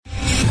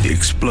The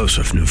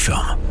explosive new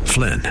film,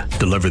 Flynn,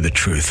 deliver the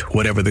truth,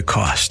 whatever the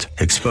cost,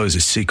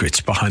 exposes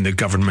secrets behind the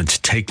government's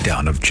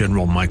takedown of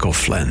General Michael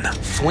Flynn.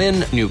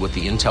 Flynn knew what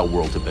the intel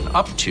world had been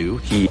up to.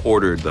 He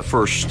ordered the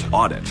first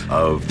audit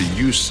of the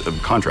use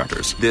of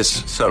contractors.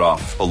 This set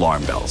off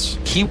alarm bells.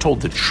 He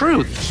told the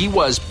truth. He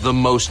was the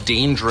most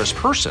dangerous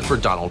person for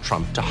Donald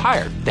Trump to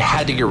hire. They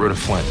had to get rid of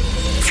Flynn.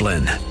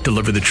 Flynn,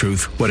 deliver the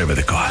truth, whatever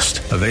the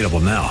cost. Available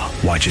now.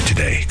 Watch it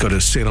today. Go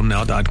to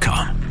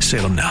salemnow.com.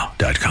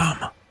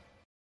 salemnow.com.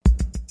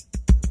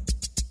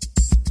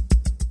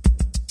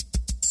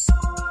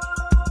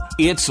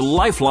 It's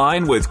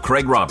Lifeline with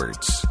Craig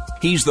Roberts.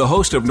 He's the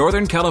host of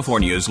Northern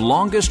California's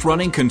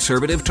longest-running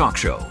conservative talk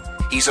show.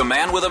 He's a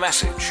man with a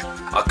message,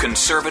 a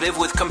conservative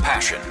with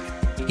compassion.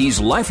 He's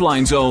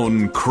Lifeline's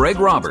own Craig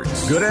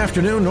Roberts. Good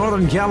afternoon,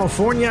 Northern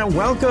California.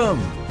 Welcome.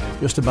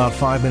 Just about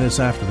 5 minutes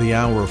after the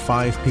hour of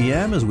 5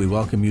 p.m. as we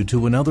welcome you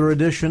to another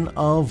edition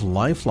of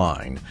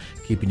Lifeline.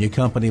 Keeping you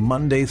company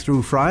Monday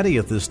through Friday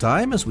at this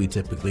time, as we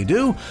typically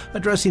do,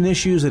 addressing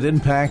issues that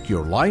impact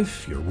your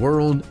life, your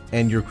world,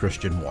 and your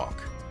Christian walk.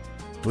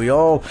 We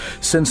all,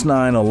 since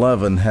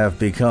 9/11, have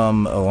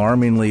become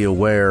alarmingly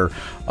aware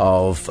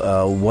of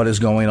what is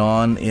going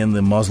on in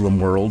the Muslim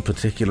world,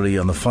 particularly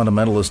on the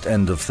fundamentalist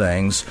end of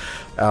things.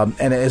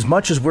 And as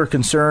much as we're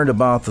concerned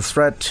about the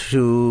threat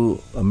to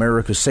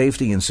America's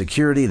safety and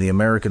security, the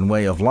American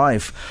way of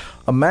life,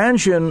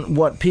 imagine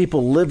what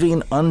people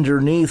living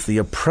underneath the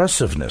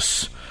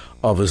oppressiveness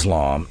of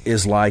Islam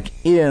is like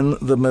in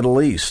the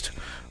Middle East.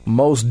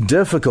 Most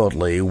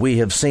difficultly, we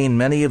have seen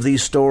many of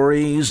these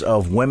stories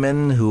of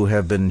women who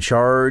have been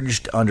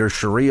charged under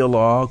Sharia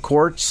law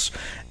courts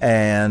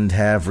and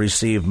have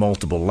received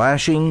multiple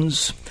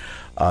lashings.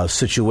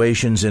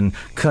 Situations in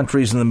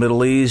countries in the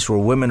Middle East where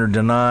women are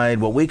denied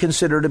what we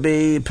consider to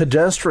be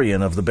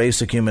pedestrian of the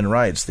basic human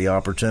rights, the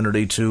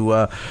opportunity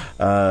to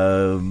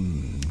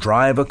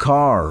drive a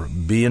car,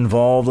 be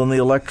involved in the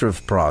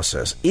elective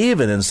process,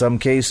 even in some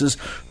cases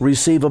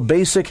receive a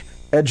basic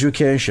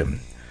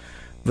education.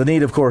 The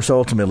need, of course,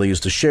 ultimately is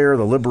to share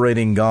the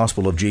liberating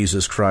gospel of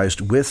Jesus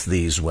Christ with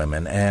these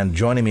women. And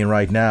joining me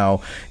right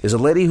now is a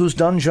lady who's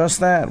done just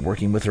that,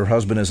 working with her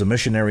husband as a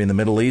missionary in the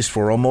Middle East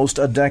for almost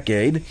a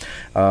decade.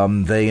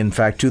 They, in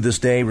fact, to this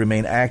day,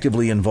 remain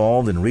actively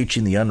involved in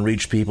reaching the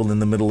unreached people in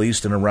the Middle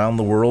East and around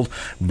the world,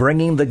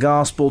 bringing the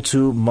gospel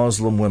to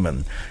Muslim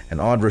women. And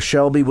Audra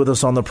Shelby with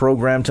us on the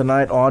program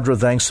tonight. Audra,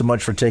 thanks so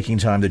much for taking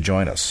time to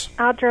join us.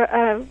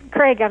 Audra,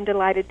 Craig, I'm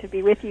delighted to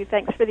be with you.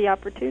 Thanks for the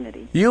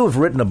opportunity. You have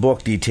written a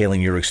book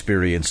detailing your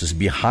experiences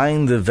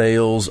behind the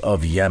veils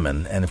of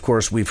Yemen. And, of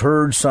course, we've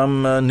heard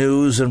some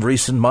news in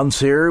recent months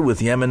here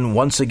with Yemen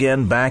once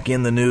again back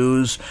in the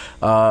news.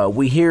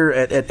 We hear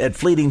at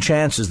fleeting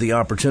chances the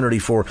opportunity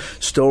for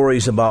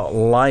stories about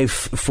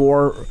life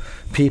for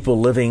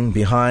people living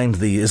behind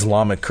the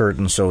Islamic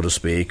curtain, so to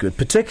speak,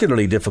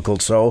 particularly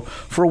difficult so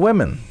for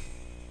women.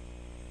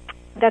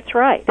 That's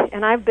right.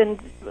 And I've been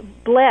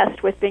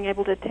blessed with being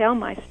able to tell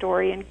my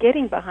story and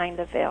getting behind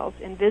the veils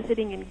and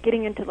visiting and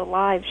getting into the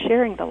lives,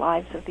 sharing the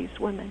lives of these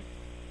women.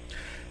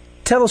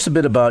 Tell us a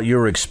bit about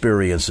your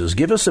experiences.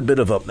 Give us a bit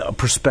of a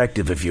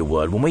perspective, if you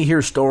would. When we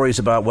hear stories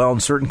about, well, in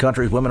certain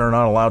countries, women are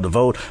not allowed to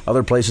vote.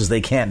 Other places,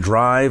 they can't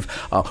drive.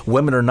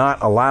 Women are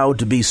not allowed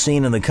to be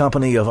seen in the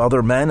company of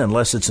other men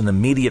unless it's an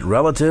immediate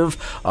relative.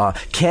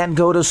 Can't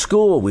go to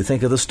school. We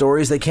think of the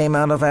stories that came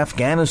out of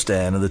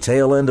Afghanistan and the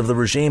tail end of the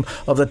regime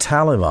of the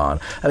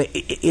Taliban. I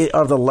mean,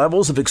 are the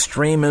levels of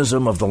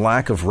extremism, of the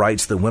lack of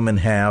rights that women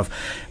have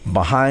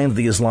behind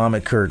the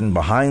Islamic curtain,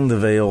 behind the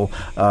veil,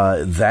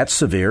 that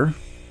severe?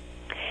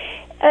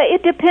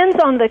 It depends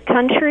on the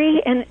country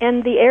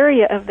and the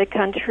area of the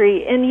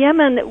country. In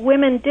Yemen,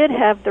 women did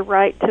have the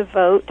right to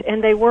vote,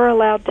 and they were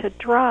allowed to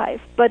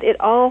drive, but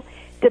it all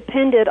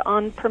depended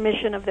on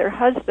permission of their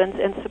husbands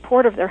and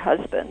support of their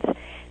husbands.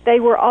 They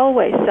were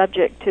always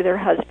subject to their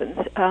husbands.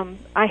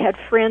 I had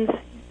friends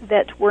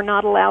that were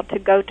not allowed to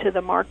go to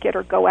the market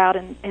or go out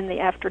in the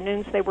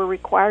afternoons. They were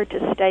required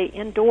to stay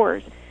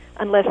indoors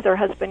unless their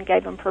husband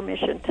gave them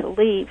permission to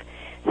leave.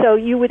 So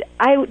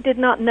I did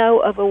not know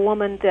of a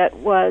woman that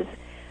was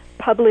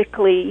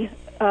publicly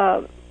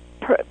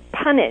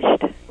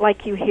punished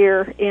like you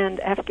hear in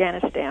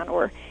Afghanistan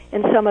or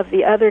in some of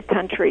the other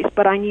countries,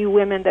 but I knew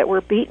women that were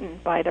beaten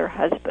by their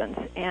husbands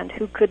and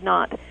who could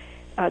not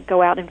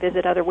go out and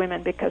visit other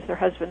women because their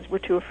husbands were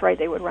too afraid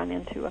they would run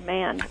into a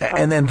man.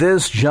 And then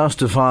this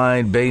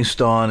justified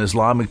based on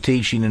Islamic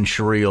teaching and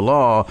Sharia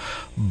law,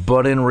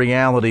 but in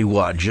reality,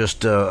 what?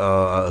 Just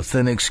a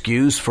thin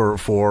excuse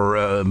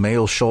for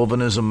male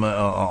chauvinism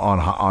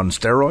on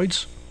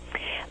steroids?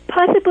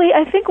 Possibly.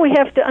 I think we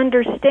have to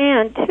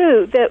understand,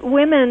 too, that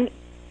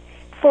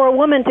for a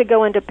woman to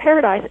go into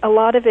paradise, a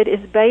lot of it is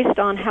based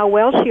on how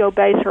well she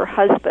obeys her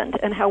husband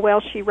and how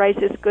well she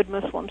raises good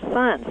Muslim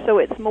sons. So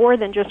it's more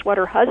than just what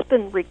her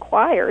husband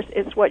requires.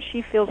 It's what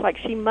she feels like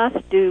she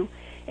must do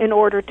in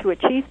order to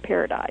achieve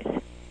paradise.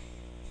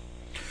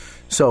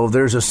 So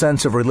there's a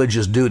sense of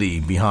religious duty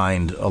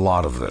behind a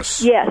lot of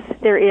this. Yes,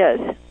 there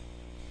is.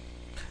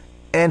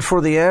 And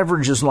for the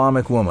average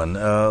Islamic woman,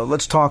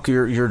 let's talk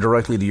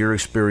directly to your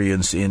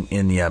experience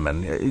in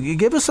Yemen.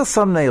 Give us a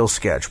thumbnail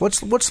sketch.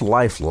 What's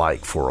life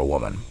like for a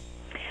woman?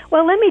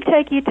 Well, let me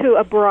take you to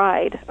a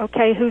bride,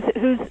 okay,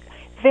 who's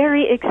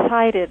very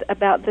excited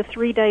about the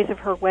 3 days of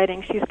her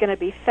wedding. She's going to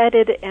be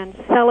feted and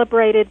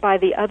celebrated by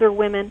the other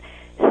women.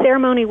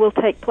 Ceremony will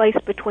take place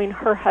between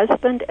her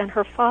husband and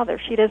her father.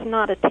 She does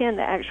not attend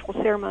the actual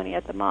ceremony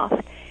at the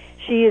mosque.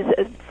 She is,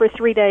 for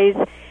 3 days,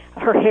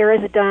 her hair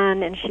is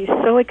done, and she's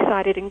so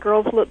excited, and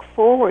girls look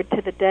forward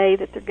to the day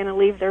that they're going to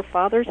leave their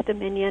father's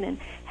dominion and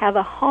have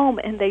a home,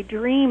 and they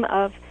dream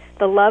of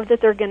the love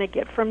that they're going to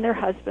get from their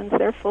husbands.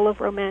 They're full of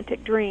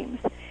romantic dreams.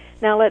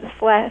 Now let's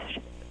flash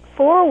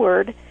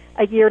forward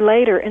a year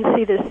later and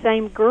see this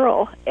same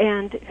girl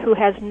and who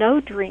has no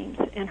dreams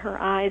in her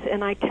eyes.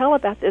 And I tell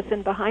about this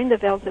in Behind the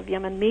Veils of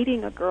Yemen,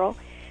 meeting a girl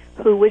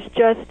who was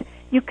just,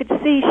 you could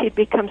see she'd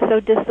become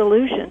so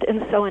disillusioned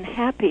and so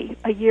unhappy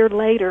a year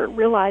later,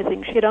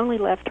 realizing she had only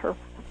left her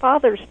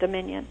father's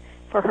dominion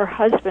for her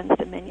husband's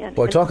dominion.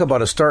 Well, talk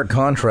about a stark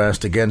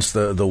contrast against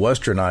the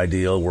Western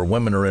ideal where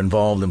women are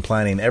involved in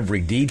planning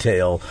every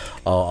detail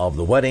of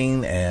the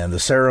wedding and the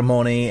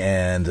ceremony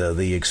and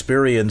the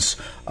experience,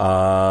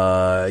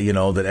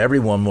 that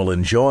everyone will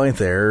enjoy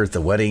there at the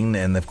wedding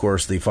and, of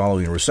course, the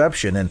following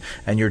reception.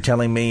 And you're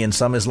telling me in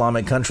some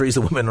Islamic countries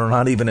the women are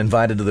not even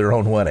invited to their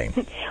own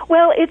wedding.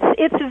 Well,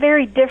 it's a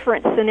very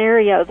different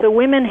scenario. The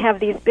women have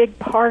these big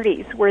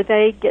parties where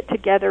they get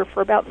together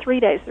for about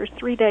 3 days. There's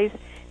 3 days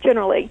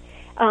generally.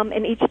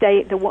 And each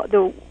day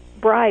the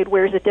bride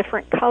wears a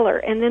different color.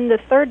 And then the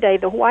third day,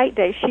 the white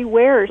day, she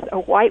wears a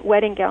white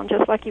wedding gown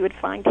just like you would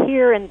find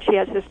here, and she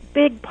has this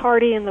big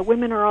party, and the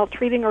women are all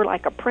treating her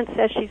like a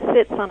princess. She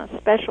sits on a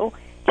special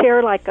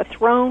chair like a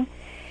throne.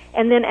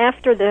 And then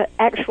after the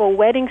actual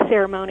wedding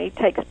ceremony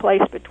takes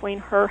place between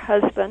her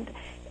husband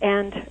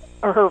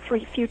or her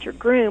future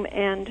groom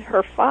and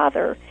her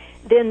father,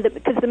 then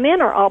because the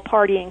men are all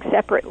partying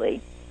separately,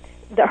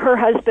 her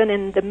husband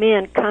and the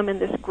men come in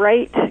this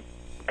great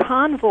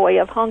convoy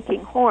of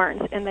honking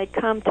horns, and they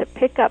come to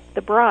pick up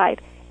the bride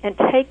and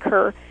take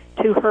her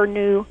to her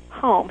new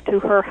home,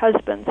 to her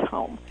husband's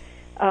home,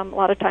 a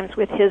lot of times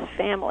with his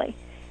family.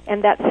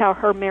 And that's how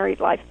her married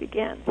life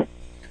begins.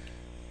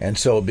 And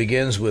so it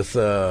begins with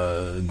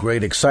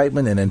great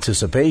excitement and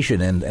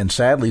anticipation, and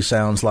sadly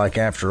sounds like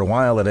after a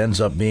while it ends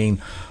up being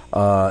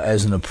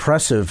as an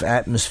oppressive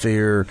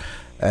atmosphere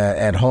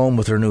at home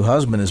with her new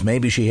husband as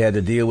maybe she had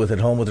to deal with at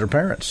home with her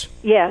parents.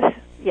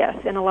 Yes,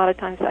 and a lot of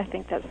times I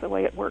think that's the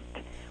way it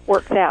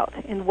works out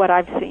in what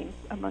I've seen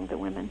among the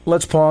women.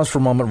 Let's pause for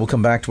a moment. We'll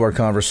come back to our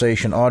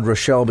conversation. Audra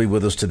Shelby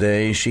with us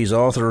today. She's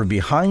author of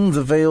Behind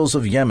the Veils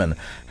of Yemen,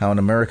 How an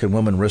American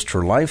Woman Risked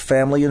Her Life,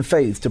 Family, and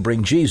Faith to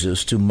Bring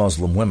Jesus to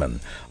Muslim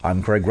Women.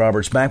 I'm Craig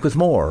Roberts, back with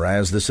more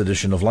as this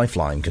edition of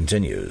Lifeline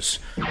continues.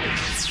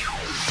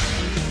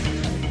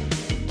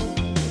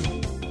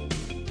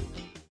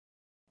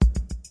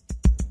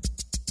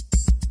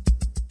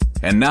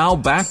 And now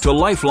back to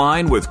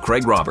Lifeline with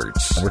Craig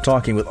Roberts. We're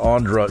talking with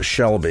Audra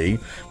Shelby,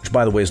 which,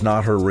 by the way, is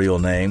not her real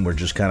name. We're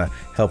just kind of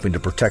helping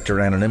to protect her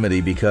anonymity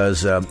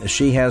because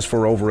she has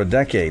for over a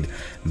decade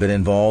been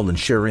involved in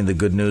sharing the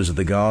good news of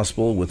the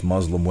gospel with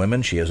Muslim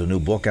women. She has a new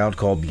book out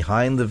called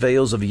Behind the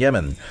Veils of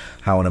Yemen,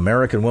 How an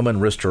American Woman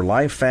Risked Her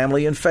Life,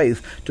 Family, and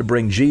Faith to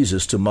Bring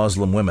Jesus to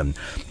Muslim Women.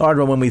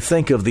 Audra, when we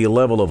think of the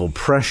level of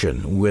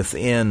oppression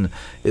within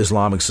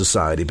Islamic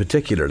society,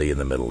 particularly in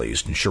the Middle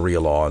East, and Sharia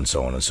law and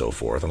so on and so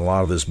forth, and a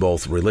lot of this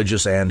both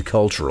religious and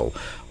cultural,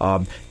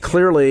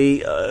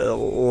 clearly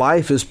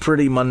life is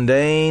pretty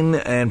mundane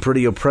and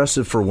pretty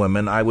oppressive for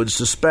women. I would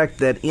suspect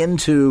that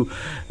into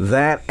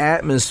that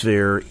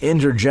atmosphere,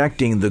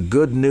 interjecting the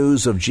good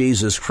news of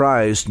Jesus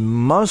Christ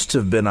must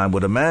have been, I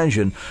would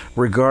imagine,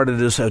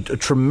 regarded as a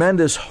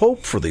tremendous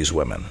hope for these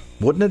women.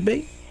 Wouldn't it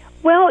be?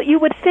 Well, you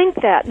would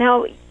think that.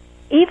 Now,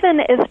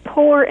 even as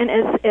poor and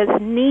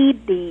as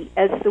needy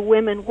as the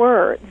women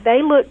were,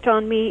 they looked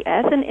on me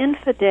as an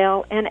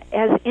infidel and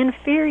as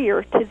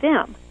inferior to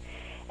them.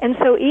 And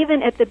so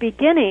even at the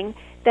beginning,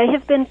 they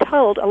have been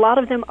told, a lot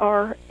of them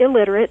are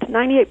illiterate.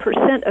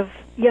 98% of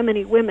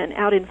Yemeni women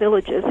out in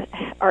villages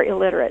are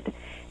illiterate,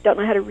 don't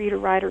know how to read or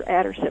write or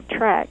add or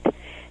subtract.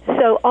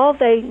 So all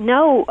they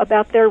know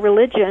about their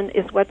religion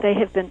is what they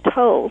have been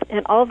told,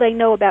 and all they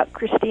know about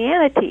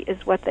Christianity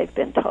is what they've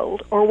been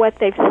told or what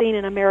they've seen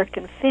in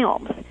American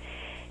films.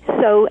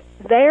 So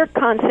their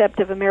concept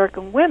of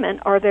American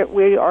women are that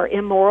we are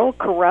immoral,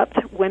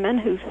 corrupt women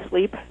who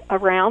sleep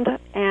around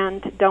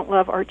and don't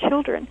love our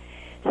children.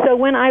 So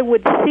when I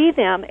would see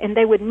them and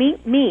they would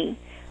meet me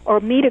or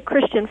meet a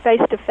Christian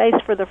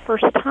face-to-face for the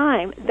first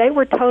time, they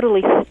were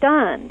totally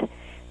stunned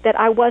that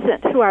I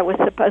wasn't who I was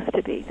supposed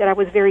to be, that I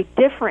was very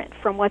different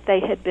from what they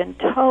had been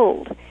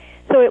told.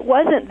 So it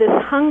wasn't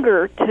this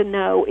hunger to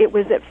know. It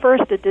was at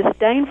first a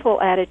disdainful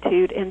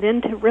attitude, and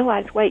then to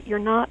realize, wait, you're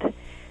not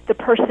the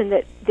person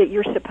that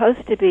you're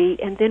supposed to be,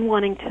 and then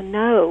wanting to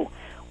know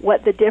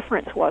what the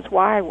difference was,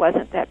 why I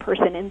wasn't that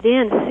person, and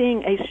then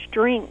seeing a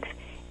strength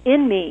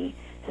in me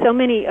so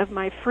many of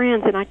my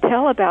friends, and I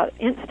tell about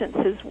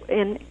instances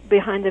in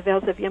Behind the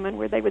Veils of Yemen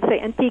where they would say,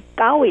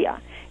 "Antikawiya,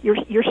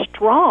 you're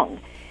strong,"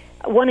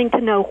 wanting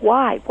to know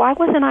why. Why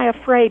wasn't I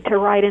afraid to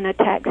ride in a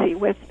taxi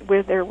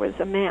where there was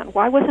a man?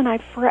 Why wasn't I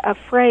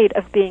afraid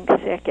of being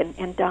sick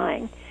and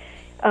dying?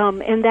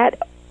 And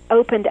that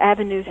opened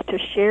avenues to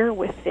share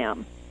with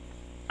them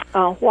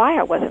why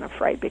I wasn't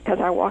afraid, because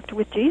I walked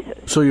with Jesus.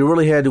 So you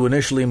really had to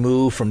initially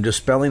move from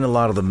dispelling a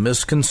lot of the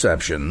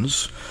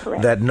misconceptions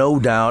Correct. that no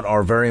doubt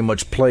are very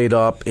much played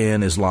up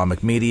in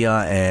Islamic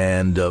media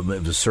and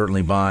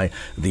certainly by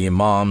the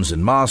imams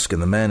in mosque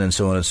and the men and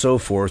so on and so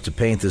forth, to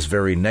paint this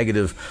very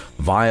negative,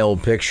 vile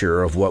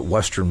picture of what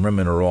Western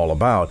women are all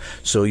about.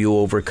 So you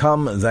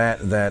overcome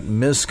that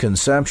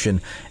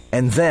misconception.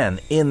 And then,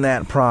 in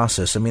that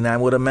process, I mean, I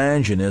would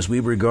imagine, as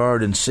we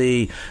regard and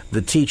see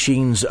the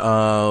teachings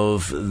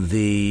of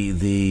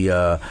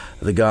the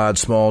God,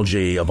 small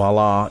g, of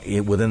Allah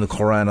within the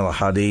Quran and the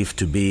Hadith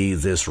to be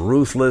this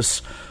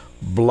ruthless,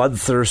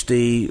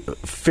 bloodthirsty,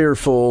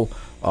 fearful,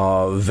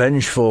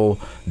 vengeful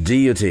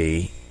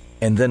deity,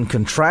 and then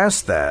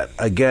contrast that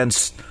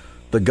against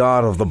the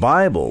God of the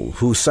Bible,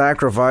 who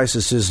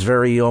sacrifices his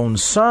very own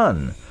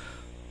son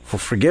for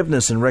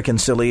forgiveness and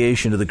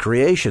reconciliation to the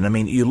creation. I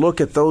mean, you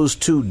look at those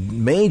two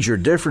major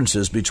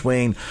differences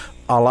between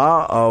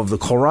Allah of the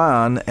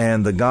Quran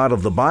and the God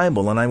of the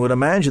Bible, and I would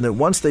imagine that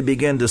once they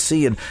begin to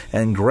see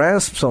and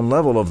grasp some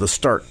level of the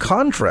stark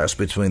contrast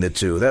between the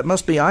two, that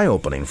must be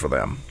eye-opening for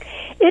them.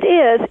 It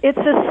is. It's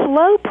a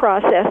slow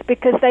process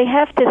because they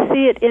have to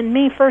see it in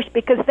me first,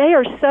 because they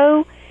are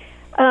so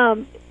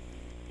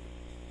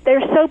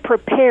they're so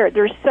prepared,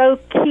 they're so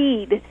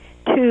keyed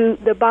to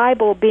the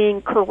Bible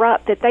being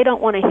corrupt that they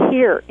don't want to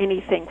hear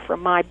anything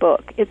from my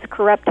book. It's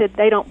corrupted.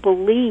 They don't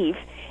believe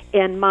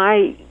in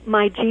my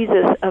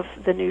Jesus of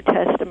the New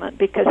Testament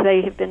because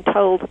they have been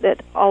told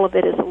that all of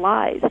it is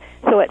lies.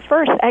 So at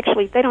first,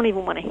 actually, they don't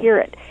even want to hear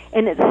it.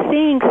 And it's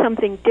seeing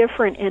something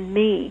different in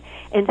me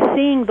and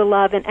seeing the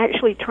love and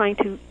actually trying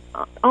to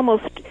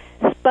almost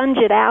sponge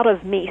it out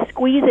of me,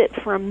 squeeze it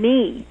from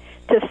me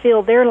to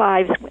fill their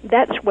lives.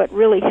 That's what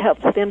really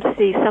helps them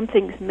see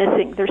something's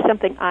missing. There's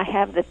something I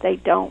have that they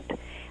don't.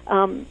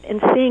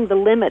 And seeing the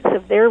limits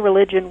of their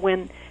religion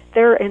when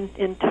they're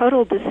in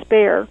total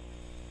despair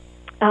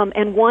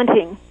and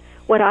wanting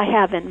what I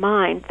have in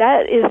mind,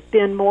 that has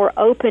been more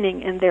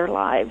opening in their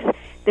lives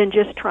than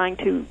just trying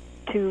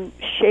to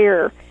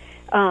share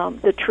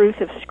the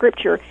truth of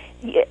Scripture.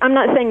 I'm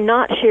not saying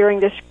not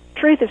sharing the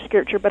truth of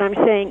Scripture, but I'm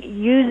saying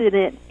using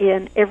it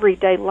in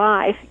everyday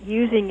life,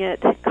 using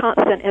it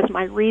constant as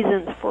my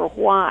reasons for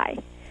why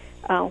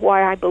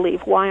I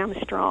believe, why I'm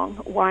strong,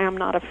 why I'm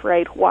not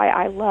afraid, why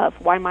I love,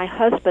 why my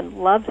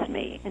husband loves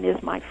me and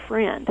is my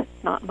friend,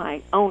 not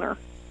my owner.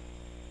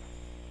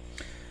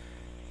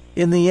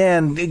 In the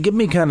end, give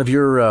me kind of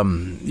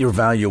your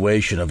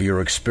valuation of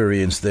your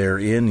experience there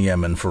in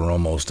Yemen for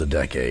almost a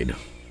decade.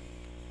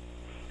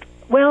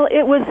 Well,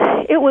 it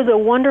was a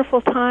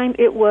wonderful time.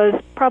 It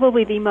was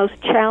probably the most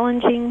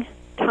challenging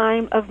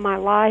time of my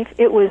life.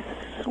 It was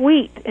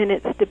sweet in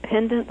its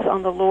dependence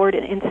on the Lord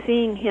and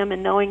seeing Him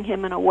and knowing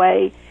Him in a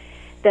way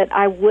that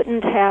I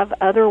wouldn't have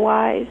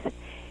otherwise.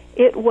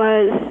 It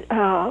was,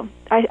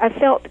 I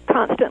felt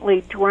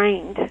constantly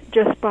drained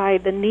just by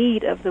the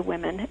need of the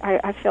women.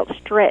 I felt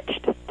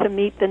stretched to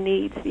meet the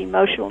needs, the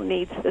emotional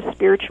needs, the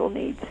spiritual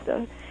needs,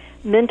 the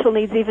mental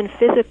needs, even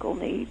physical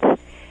needs.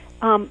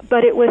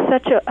 But it was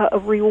such a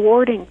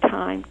rewarding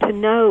time to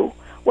know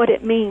what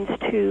it means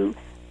to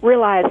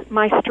realize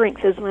my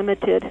strength is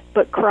limited,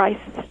 but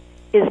Christ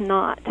is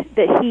not,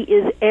 that He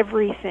is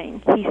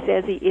everything He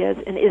says He is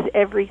and is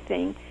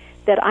everything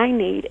that I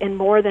need and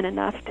more than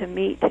enough to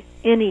meet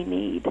any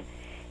need.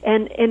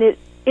 And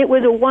it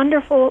was a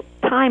wonderful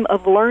time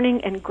of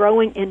learning and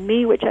growing in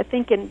me, which I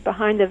think in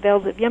Behind the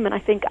Veils of Yemen, I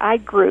think I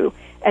grew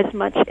as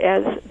much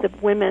as the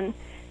women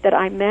that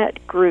I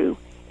met grew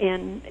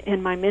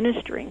in my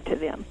ministering to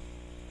them.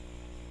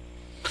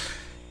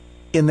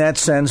 In that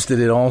sense, did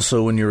it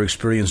also, in your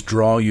experience,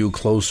 draw you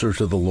closer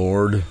to the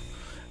Lord?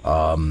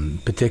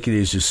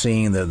 Particularly as you're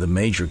seeing the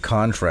major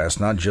contrast,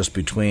 not just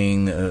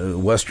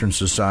between Western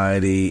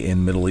society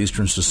and Middle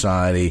Eastern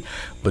society,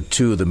 but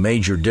too the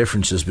major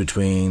differences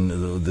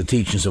between the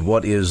teachings of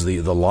what is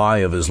the lie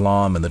of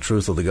Islam and the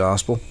truth of the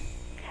gospel?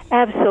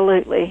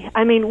 Absolutely.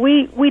 I mean,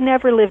 we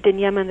never lived in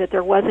Yemen that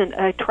there wasn't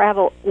a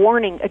travel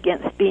warning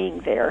against being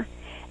there.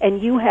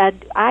 And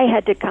I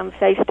had to come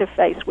face to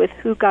face with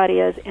who God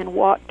is and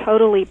walk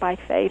totally by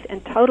faith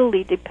and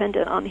totally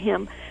dependent on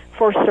Him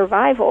for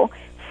survival,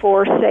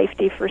 for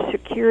safety, for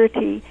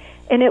security.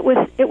 And it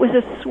was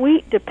a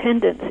sweet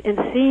dependence in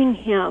seeing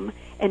Him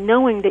and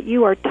knowing that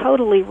you are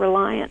totally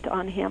reliant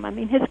on Him. I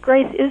mean, His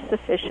grace is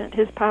sufficient.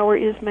 His power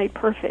is made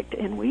perfect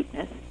in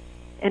weakness.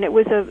 And it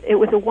was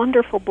a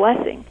wonderful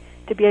blessing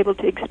to be able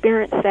to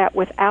experience that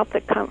without the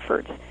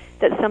comforts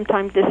that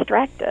sometimes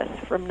distract us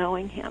from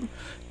knowing Him.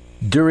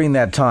 During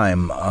that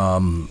time,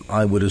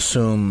 I would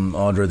assume,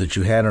 Audra, that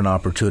you had an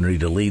opportunity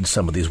to lead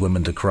some of these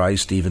women to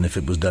Christ, even if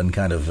it was done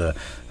kind of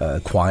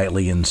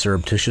quietly and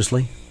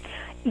surreptitiously?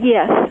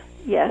 Yes,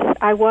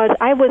 I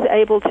was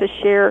able to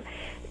share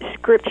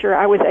Scripture.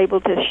 I was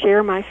able to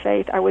share my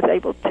faith. I was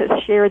able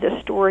to share the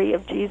story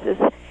of Jesus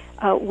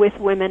with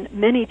women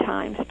many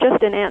times,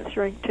 just in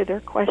answering to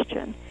their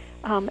question.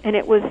 And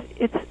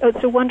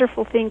it's a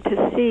wonderful thing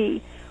to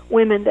see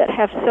women that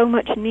have so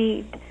much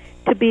need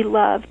to be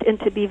loved and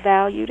to be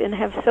valued and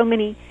have so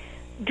many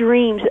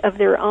dreams of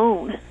their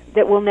own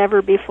that will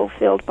never be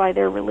fulfilled by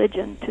their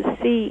religion, to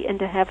see and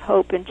to have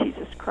hope in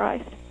Jesus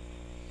Christ.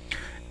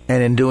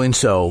 And in doing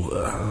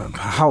so,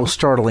 how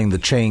startling the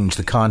change,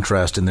 the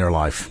contrast in their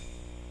life?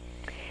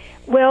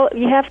 Well,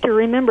 you have to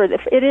remember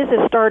that it is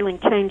a startling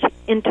change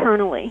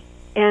internally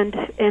and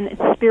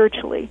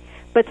spiritually,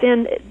 but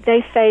then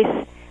they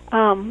face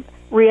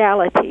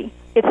reality.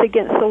 It's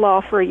against the law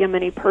for a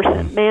Yemeni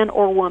person, man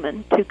or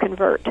woman, to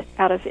convert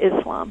out of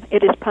Islam.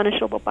 It is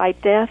punishable by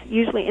death,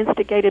 usually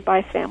instigated by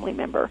a family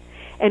member.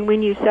 And we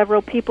knew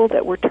several people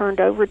that were turned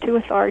over to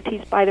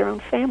authorities by their own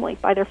family,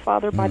 by their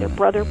father, by their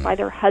brother, by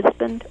their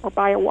husband, or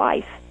by a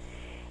wife.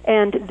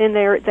 And then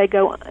they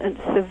go in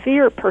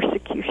severe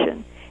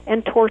persecution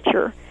and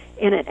torture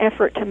in an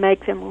effort to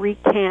make them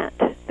recant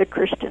the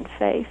Christian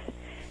faith.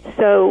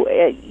 So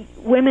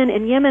women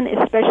in Yemen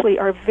especially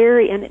are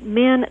and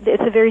men,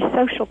 it's a very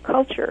social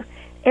culture.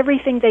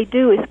 Everything they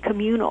do is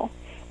communal.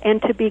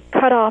 And to be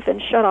cut off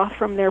and shut off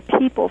from their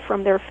people,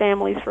 from their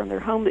families, from their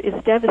home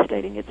is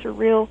devastating. It's a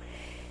real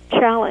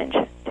challenge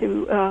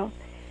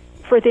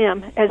for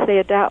them as they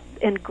adapt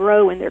and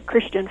grow in their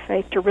Christian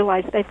faith to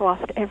realize they've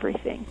lost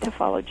everything to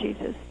follow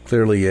Jesus.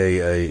 Clearly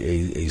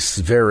a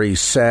very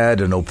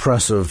sad and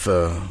oppressive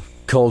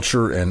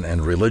culture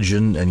and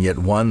religion, and yet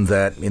one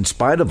that, in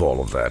spite of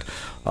all of that,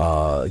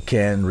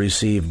 can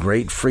receive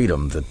great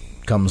freedom that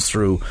comes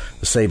through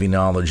the saving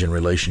knowledge and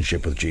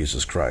relationship with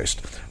Jesus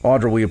Christ.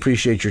 Audra, we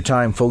appreciate your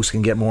time. Folks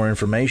can get more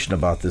information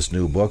about this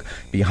new book,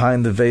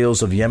 Behind the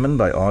Veils of Yemen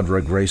by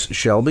Audra Grace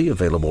Shelby,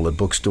 available at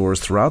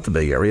bookstores throughout the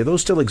Bay Area.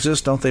 Those still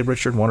exist, don't they,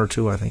 Richard? One or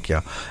two, I think,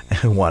 yeah.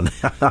 One.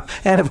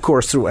 And, of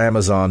course, through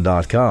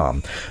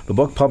Amazon.com. The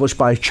book published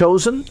by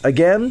Chosen,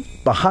 again,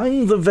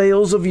 Behind the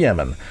Veils of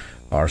Yemen.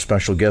 Our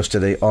special guest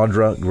today,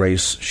 Audra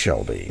Grace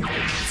Shelby.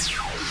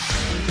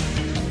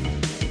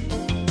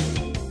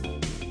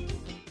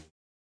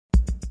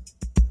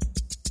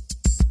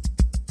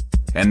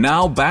 And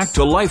now back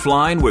to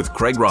Lifeline with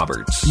Craig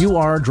Roberts. You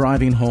are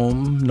driving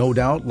home, no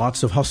doubt.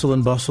 Lots of hustle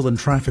and bustle and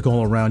traffic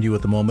all around you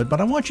at the moment. But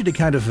I want you to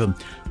kind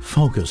of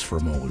focus for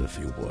a moment, if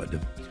you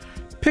would.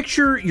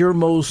 Picture your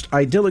most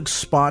idyllic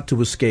spot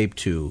to escape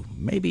to.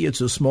 Maybe it's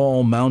a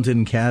small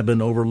mountain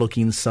cabin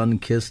overlooking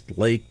sun-kissed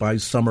lake by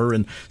summer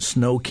and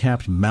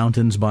snow-capped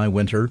mountains by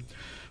winter.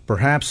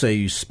 Perhaps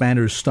a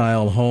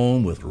Spanish-style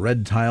home with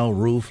red tile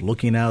roof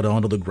looking out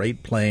onto the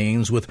Great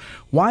Plains with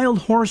wild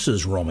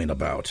horses roaming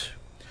about.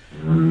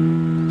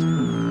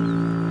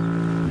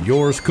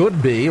 Yours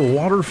could be a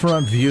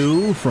waterfront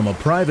view from a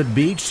private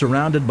beach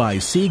surrounded by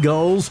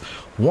seagulls,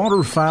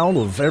 waterfowl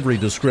of every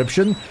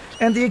description,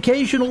 and the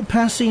occasional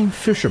passing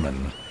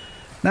fisherman.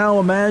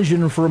 Now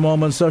imagine for a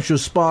moment such a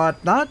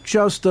spot, not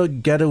just a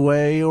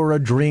getaway or a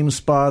dream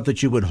spot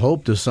that you would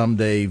hope to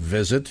someday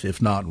visit,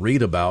 if not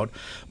read about,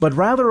 but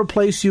rather a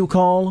place you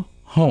call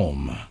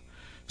home.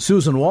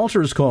 Susan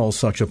Walters calls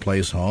such a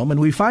place home, and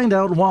we find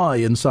out why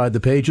inside the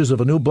pages of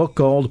a new book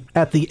called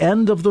At the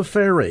End of the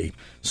Ferry.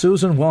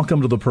 Susan,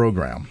 welcome to the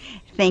program.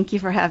 Thank you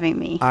for having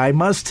me. I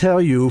must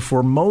tell you,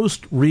 for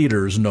most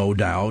readers, no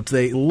doubt,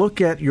 they look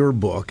at your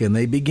book and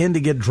they begin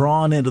to get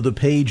drawn into the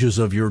pages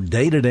of your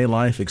day-to-day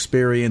life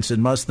experience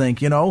and must think,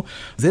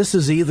 this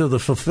is either the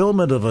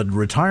fulfillment of a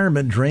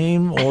retirement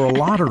dream or a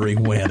lottery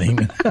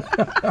winning.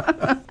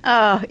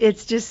 Oh,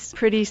 it's just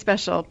pretty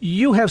special.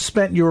 You have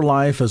spent your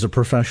life as a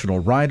professional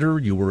writer.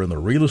 You were in the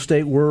real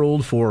estate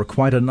world for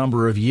quite a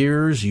number of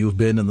years. You've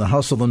been in the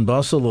hustle and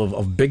bustle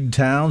of big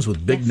towns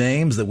with big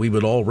names that we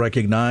would all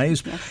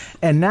recognize. Yes.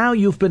 And now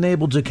you've been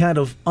able to kind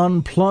of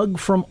unplug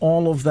from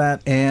all of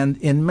that and,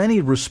 in many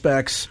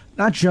respects,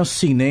 not just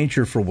see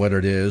nature for what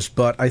it is,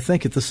 but I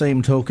think at the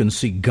same token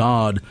see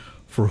God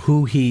for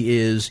who he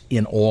is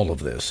in all of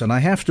this. And I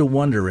have to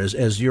wonder,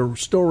 as your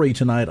story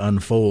tonight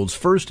unfolds,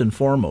 first and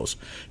foremost,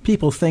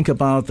 people think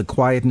about the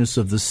quietness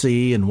of the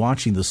sea and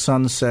watching the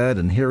sunset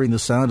and hearing the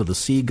sound of the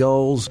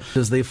seagulls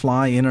as they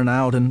fly in and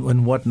out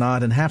and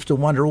whatnot, and have to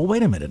wonder, well,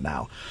 wait a minute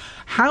now.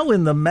 How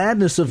in the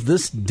madness of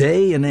this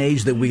day and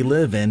age that we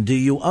live in do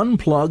you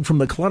unplug from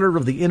the clutter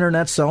of the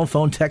internet, cell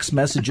phone, text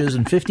messages,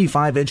 and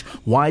 55-inch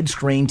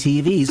widescreen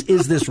TVs?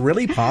 Is this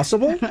really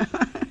possible?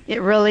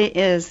 It really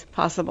is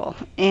possible,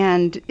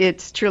 and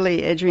it's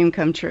truly a dream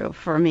come true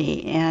for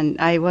me.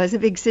 And I was a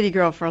big city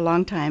girl for a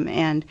long time,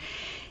 and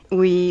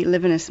we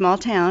live in a small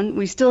town.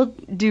 We still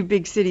do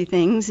big city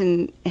things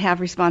and have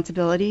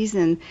responsibilities,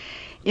 and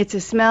it's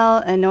a smell,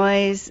 a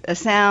noise, a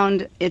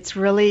sound. It's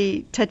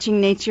really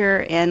touching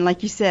nature and,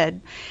 like you said,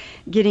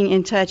 getting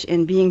in touch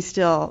and being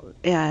still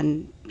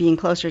and being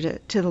closer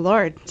to the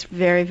Lord. It's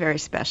very, very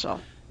special.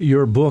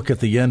 Your book,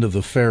 At the End of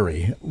the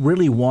Ferry,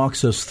 really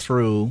walks us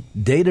through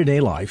day-to-day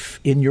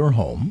life in your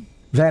home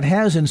that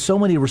has in so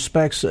many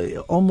respects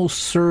almost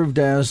served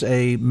as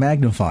a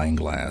magnifying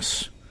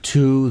glass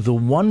to the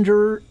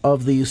wonder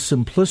of the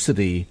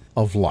simplicity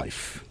of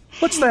life.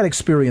 What's that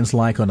experience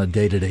like on a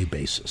day-to-day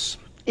basis?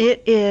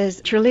 It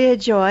is truly a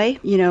joy,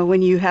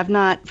 when you have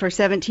not, for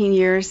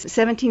 17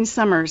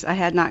 summers, I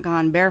had not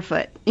gone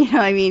barefoot.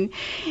 You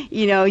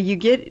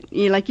get,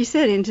 like you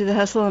said, into the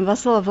hustle and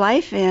bustle of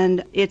life,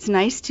 and it's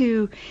nice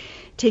to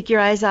take your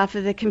eyes off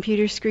of the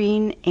computer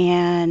screen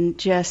and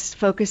just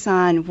focus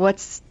on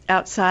what's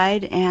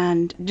outside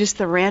and just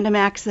the random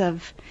acts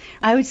of,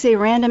 I would say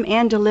random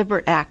and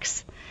deliberate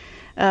acts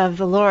of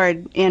the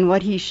Lord and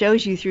what He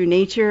shows you through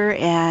nature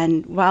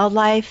and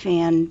wildlife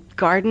and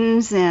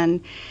gardens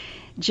and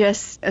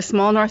just a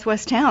small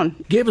Northwest town.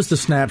 Give us the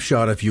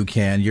snapshot if you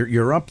can.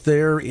 You're up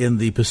there in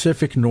the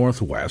Pacific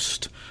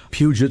Northwest,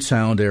 Puget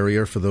Sound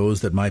area, for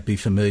those that might be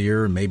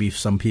familiar. Maybe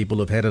some people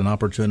have had an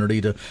opportunity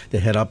to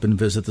head up and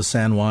visit the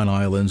San Juan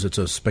Islands. It's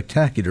a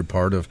spectacular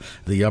part of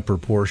the upper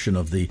portion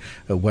of the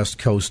west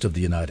coast of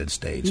the United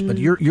States. But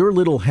your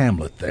little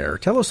hamlet there,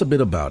 tell us a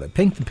bit about it.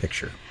 Paint the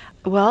picture.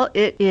 Well,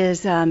 it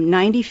is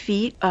 90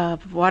 feet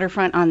of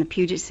waterfront on the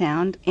Puget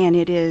Sound, and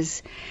it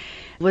is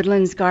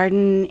woodlands,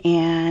 garden,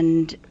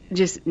 and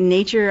just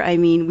nature. I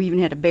mean, we even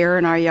had a bear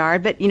in our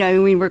yard, but,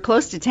 we're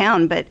close to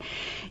town, but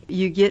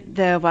you get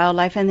the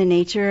wildlife and the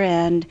nature,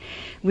 and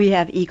we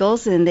have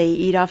eagles, and they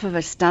eat off of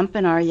a stump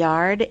in our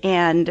yard,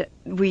 and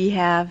we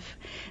have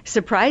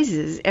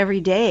surprises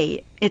every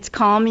day. It's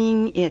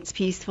calming, it's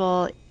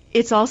peaceful.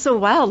 It's also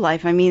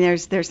wildlife. I mean,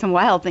 there's some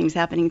wild things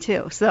happening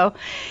too. So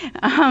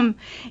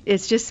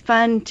it's just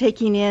fun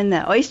taking in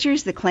the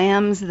oysters, the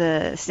clams,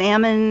 the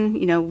salmon.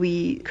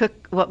 We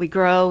cook what we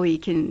grow. We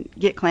can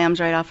get clams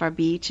right off our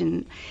beach,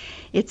 and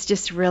it's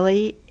just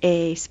really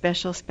a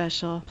special,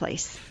 special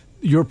place.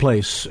 Your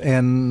place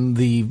and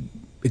the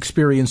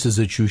experiences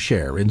that you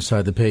share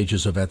inside the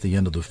pages of At the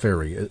End of the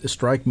Ferry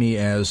strike me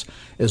as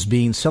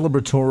being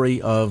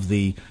celebratory of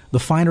the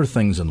finer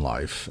things in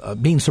life,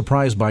 being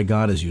surprised by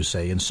God, as you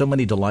say, in so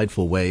many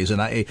delightful ways.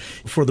 And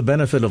for the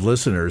benefit of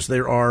listeners,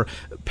 there are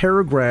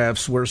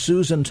paragraphs where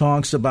Susan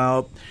talks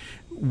about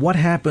what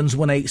happens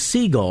when a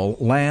seagull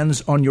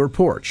lands on your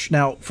porch.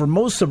 Now, for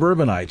most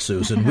suburbanites,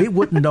 Susan, we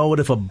wouldn't know it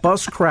if a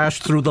bus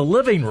crashed through the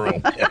living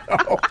room.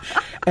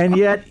 And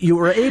yet you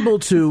were able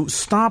to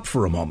stop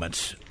for a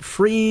moment,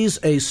 freeze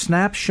a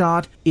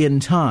snapshot in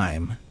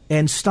time,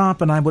 and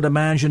stop, and I would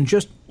imagine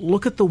just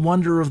look at the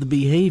wonder of the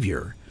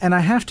behavior. And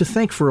I have to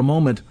think for a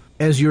moment,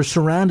 as you're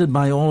surrounded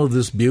by all of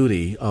this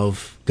beauty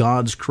of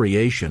God's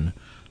creation,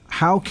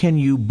 how can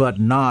you but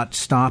not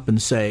stop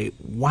and say,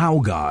 wow,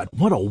 God,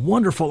 what a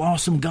wonderful,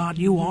 awesome God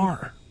you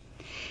are?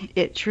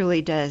 It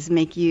truly does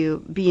make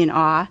you be in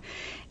awe.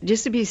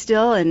 Just to be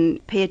still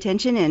and pay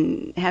attention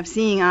and have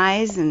seeing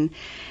eyes and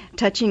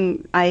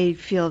touching, I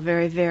feel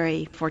very,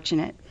 very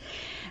fortunate.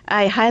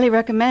 I highly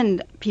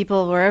recommend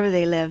people, wherever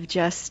they live,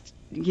 just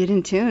get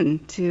in tune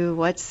to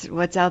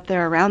what's out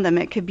there around them.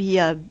 It could be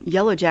a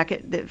yellow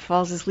jacket that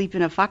falls asleep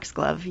in a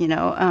foxglove,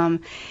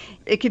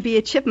 It could be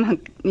a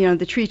chipmunk,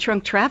 the tree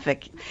trunk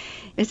traffic.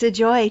 It's a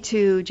joy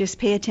to just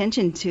pay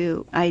attention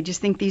to. I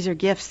just think these are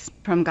gifts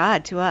from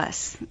God to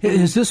us.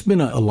 Has this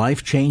been a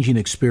life-changing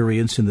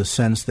experience in the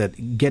sense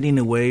that getting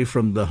away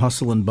from the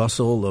hustle and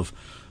bustle of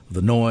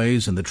the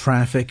noise and the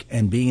traffic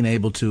and being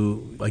able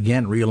to,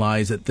 again,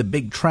 realize that the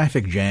big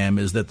traffic jam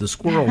is that the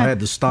squirrel had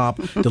to stop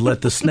to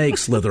let the snake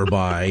slither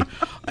by,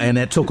 and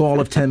it took all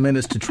of 10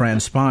 minutes to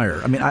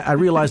transpire. I mean, I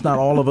realize not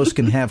all of us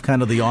can have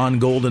kind of the on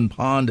Golden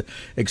Pond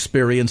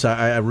experience.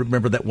 I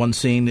remember that one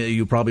scene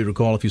you probably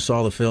recall if you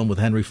saw the film with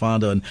Henry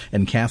Fonda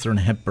and Katharine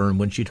Hepburn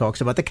when she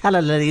talks about the calla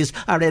lilies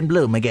are in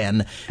bloom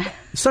again.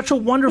 Such a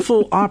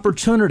wonderful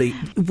opportunity.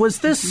 Was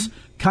this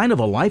kind of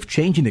a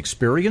life-changing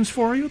experience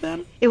for you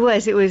then? It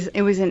was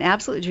an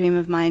absolute dream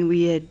of mine.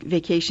 We had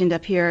vacationed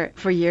up here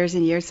for years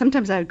and years.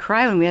 Sometimes I would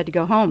cry when we had to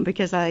go home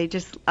because I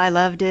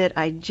loved it.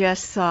 I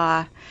just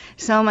saw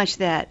so much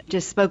that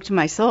just spoke to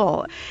my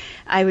soul.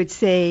 I would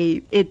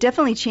say it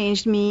definitely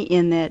changed me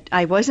in that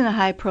I wasn't a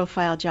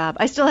high-profile job.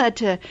 I still had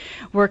to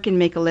work and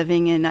make a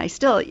living, and I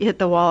still hit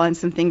the wall on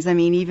some things. I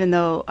mean, even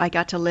though I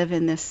got to live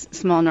in this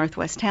small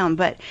Northwest town,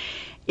 but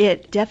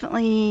it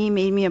definitely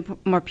made me a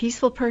more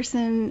peaceful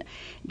person,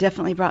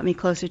 definitely brought me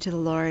closer to the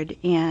Lord,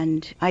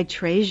 and I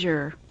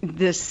treasure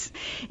this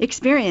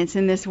experience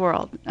in this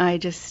world. I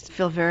just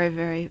feel very,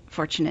 very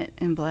fortunate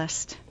and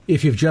blessed.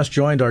 If you've just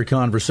joined our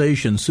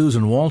conversation,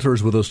 Susan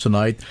Walters with us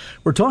tonight.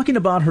 We're talking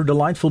about her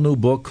delightful new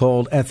book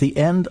called At the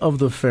End of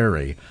the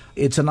Ferry.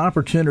 It's an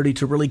opportunity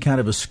to really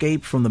kind of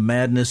escape from the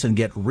madness and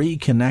get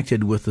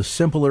reconnected with the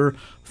simpler,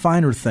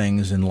 finer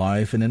things in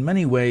life, and in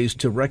many ways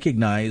to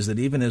recognize that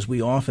even as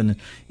we often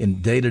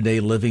in day-to-day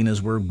living,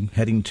 as we're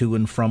heading to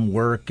and from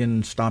work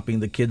and stopping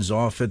the kids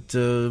off at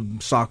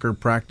soccer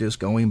practice,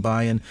 going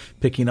by and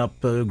picking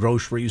up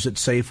groceries at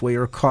Safeway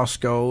or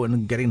Costco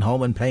and getting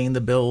home and paying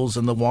the bills,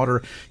 and the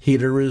water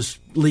heater is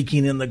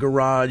leaking in the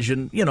garage,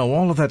 and,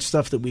 all of that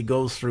stuff that we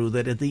go through,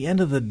 that at the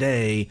end of the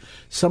day,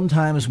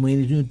 sometimes we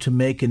need to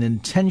make an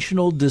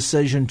intentional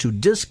decision to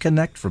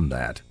disconnect from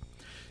that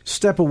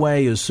step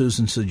away, as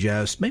Susan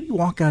suggests, maybe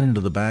walk out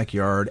into the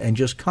backyard and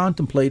just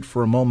contemplate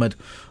for a moment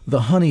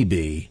the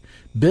honeybee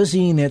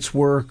busying its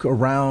work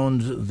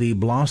around the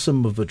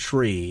blossom of a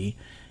tree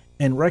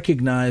and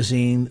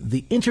recognizing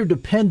the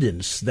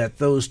interdependence that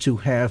those two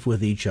have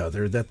with each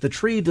other, that the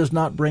tree does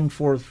not bring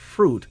forth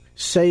fruit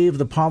save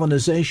the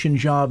pollinization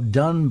job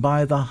done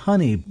by the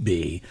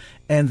honeybee,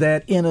 and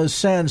that in a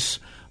sense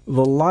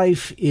the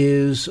life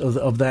is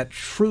of that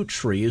fruit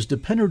tree is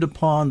dependent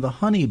upon the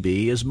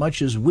honeybee as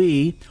much as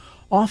we,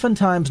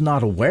 oftentimes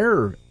not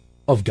aware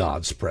of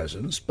God's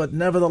presence, but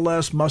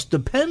nevertheless must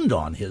depend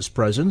on his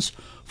presence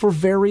for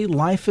very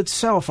life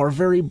itself, our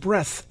very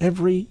breath,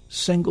 every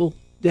single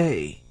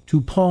day. To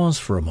pause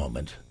for a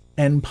moment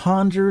and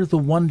ponder the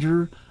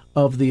wonder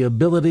of the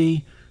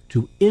ability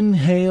to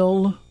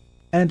inhale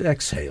and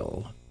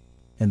exhale,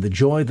 and the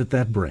joy that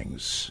that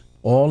brings.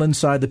 All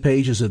inside the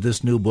pages of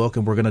this new book,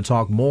 and we're going to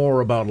talk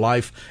more about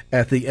life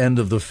at the end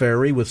of the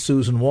ferry with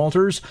Susan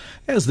Walters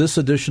as this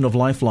edition of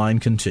Lifeline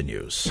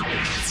continues.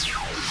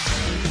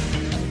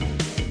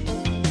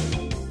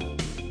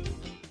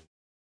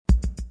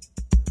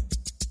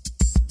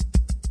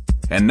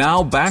 And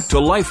now back to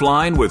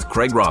Lifeline with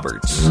Craig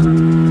Roberts.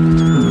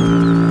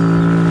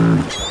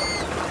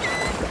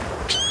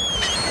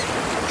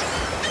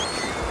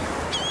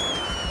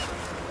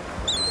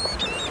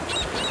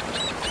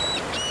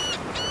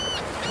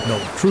 No,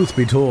 truth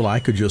be told, I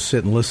could just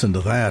sit and listen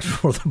to that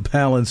for the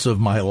balance of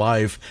my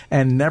life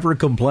and never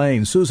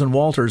complain. Susan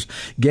Walters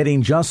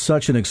getting just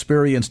such an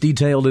experience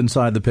detailed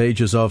inside the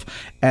pages of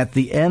At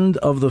the End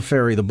of the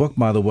Ferry. The book,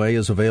 by the way,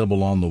 is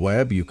available on the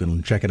web. You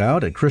can check it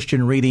out at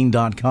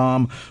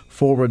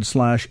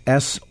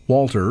christianreading.com/S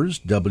Walters,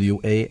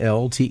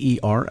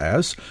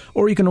 WALTERS,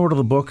 or you can order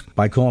the book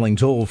by calling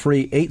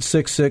toll-free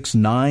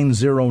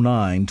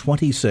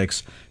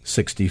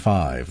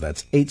 866-909-2665.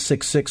 That's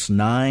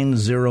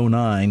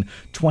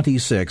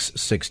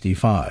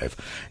 866-909-2665.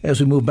 As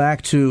we move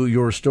back to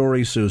your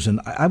story, Susan,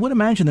 I would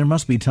imagine there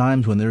must be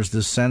times when there's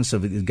this sense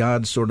of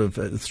God sort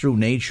of through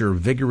nature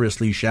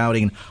vigorously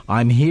shouting,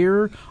 I'm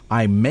here,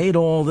 I made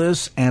all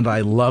this, and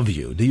I love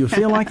you. Do you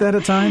feel like that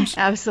at times?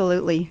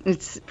 Absolutely.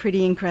 It's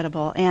pretty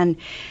incredible. And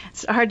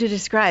it's hard to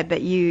describe,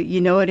 but you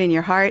know it in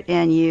your heart,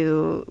 and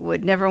you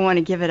would never want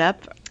to give it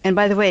up. And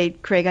by the way,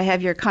 Craig, I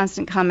have your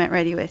constant comment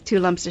ready with 2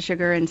 lumps of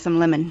sugar and some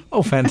lemon.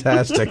 Oh,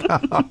 fantastic.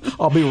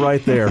 I'll be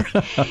right there.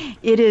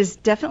 It is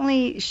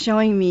definitely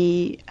showing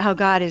me how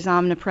God is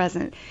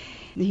omnipresent.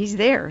 He's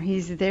there.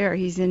 He's there.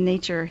 He's in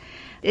nature.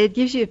 It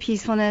gives you a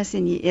peacefulness,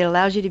 and it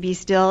allows you to be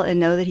still and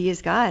know that he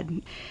is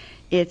God.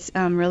 It's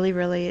really,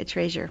 really a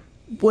treasure.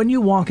 When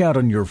you walk out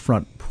on your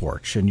front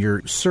porch and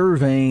you're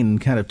surveying and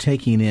kind of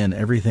taking in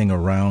everything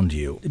around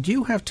you, do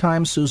you have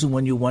times, Susan,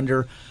 when you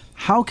wonder,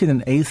 how can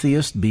an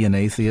atheist be an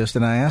atheist?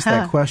 And I ask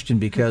that question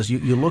because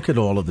you look at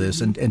all of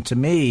this, and to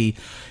me,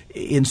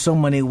 in so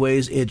many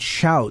ways, it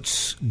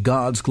shouts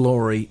God's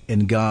glory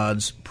and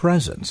God's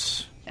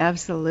presence.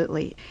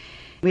 Absolutely.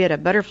 We had a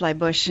butterfly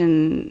bush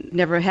and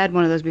never had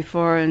one of those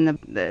before, and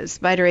the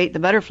spider ate the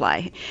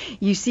butterfly.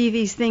 You see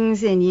these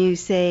things and you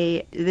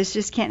say, this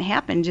just can't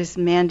happen, just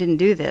man didn't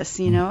do this,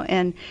 you know,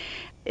 and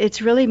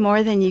it's really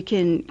more than you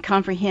can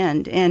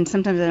comprehend, and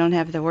sometimes I don't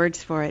have the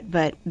words for it,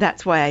 but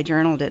that's why I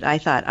journaled it. I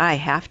thought, I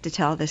have to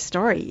tell this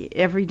story.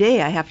 Every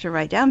day I have to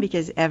write down,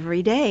 because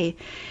every day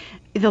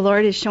the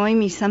Lord is showing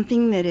me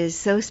something that is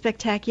so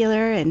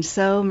spectacular and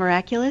so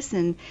miraculous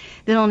and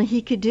that only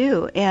he could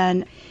do,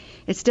 and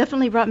it's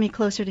definitely brought me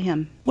closer to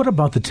him. What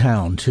about the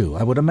town, too?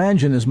 I would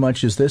imagine as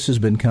much as this has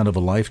been kind of a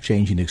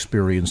life-changing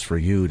experience for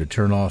you to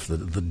turn off the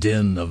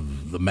din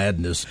of the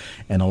madness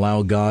and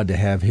allow God to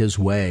have his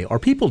way. Are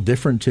people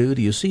different, too?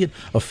 Do you see it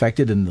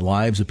affected in the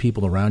lives of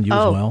people around you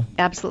as well?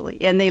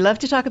 Absolutely. And they love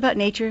to talk about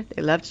nature.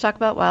 They love to talk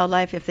about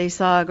wildlife. If they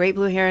saw a great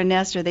blue heron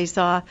nest, or they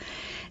saw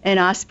an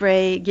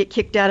osprey get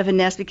kicked out of a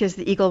nest because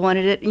the eagle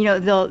wanted it, you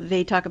know,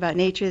 they talk about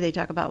nature. They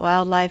talk about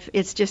wildlife.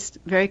 It's just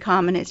very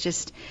common. It's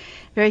just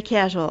very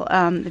casual.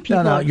 The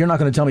people. No, you're not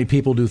going to tell me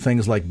people do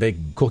things like bake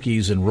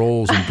cookies and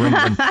rolls and bring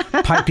them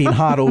piping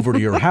hot over to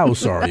your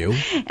house, are you?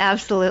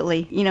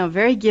 Absolutely. You know,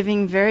 very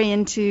giving, very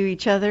into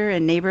each other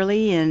and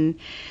neighborly, and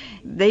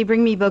they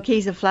bring me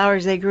bouquets of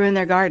flowers they grew in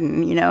their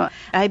garden. You know,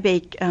 I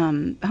bake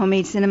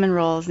homemade cinnamon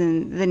rolls,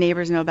 and the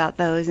neighbors know about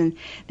those, and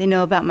they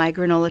know about my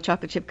granola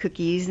chocolate chip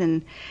cookies,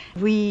 and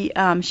we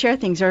share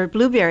things, or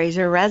blueberries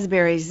or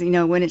raspberries. You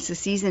know, when it's the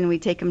season, we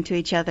take them to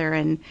each other,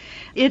 and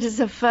it is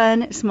a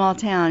fun small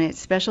town.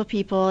 It's special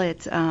people.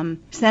 It's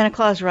Santa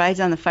Claus rides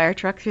on the fire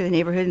truck through the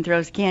neighborhood and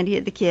throws candy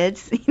at the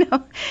kids, you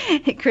know,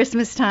 at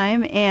Christmas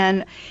time,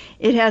 and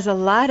it has a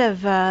lot of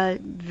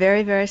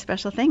very, very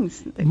special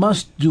things. It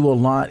must do a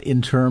lot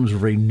in terms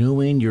of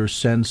renewing your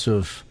sense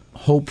of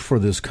hope for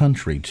this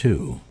country,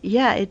 too.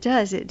 Yeah, it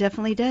does. It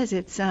definitely does.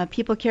 It's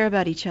people care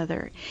about each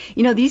other.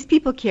 You know, these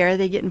people care.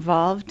 They get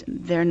involved.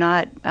 They're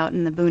not out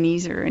in the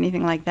boonies or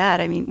anything like that.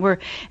 I mean, we're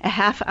a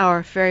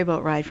half-hour ferry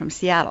boat ride from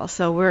Seattle,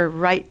 so we're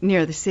right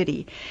near the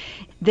city.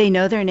 They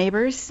know their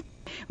neighbors.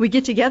 we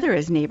get together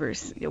as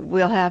neighbors.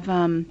 We'll have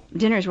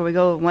dinners where we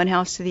go one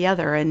house to the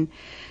other, and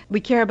we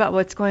care about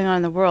what's going on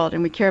in the world,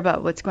 and we care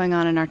about what's going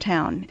on in our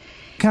town.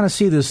 Kind of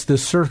see this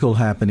circle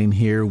happening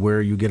here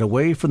where you get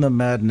away from the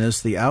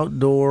madness, the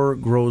outdoor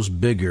grows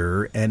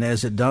bigger, and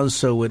as it does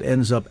so, it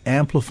ends up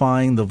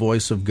amplifying the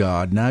voice of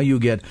God. Now you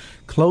get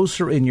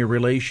closer in your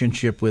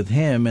relationship with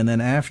Him, and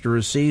then after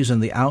a season,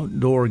 the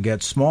outdoor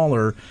gets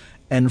smaller,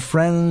 and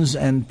friends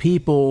and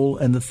people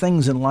and the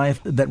things in life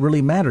that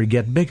really matter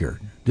get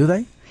bigger. Do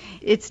they?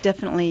 It's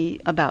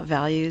definitely about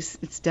values.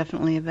 It's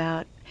definitely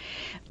about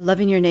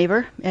loving your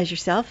neighbor as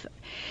yourself,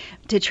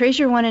 to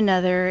treasure one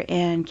another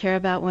and care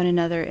about one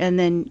another, and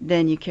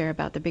then you care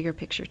about the bigger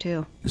picture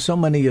too. So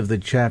many of the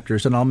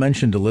chapters, and I'll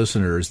mention to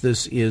listeners,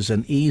 this is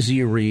an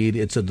easy read.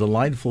 It's a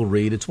delightful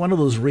read. It's one of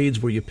those reads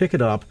where you pick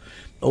it up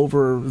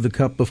over the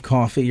cup of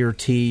coffee or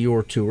tea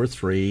or two or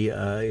three.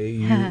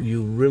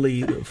 You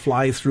really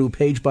fly through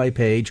page by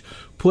page,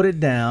 put it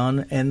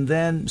down, and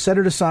then set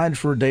it aside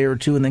for a day or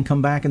two, and then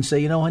come back and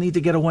say, I need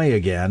to get away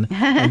again.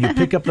 And you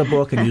pick up the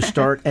book and you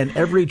start, and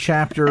every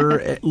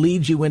chapter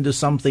leads you into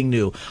something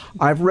new.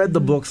 I've read the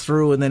book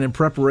through, and then in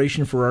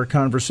preparation for our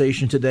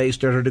conversation today,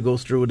 started to go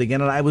through it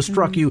again, and I was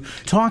struck. You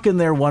talk in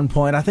there one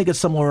point, I think it's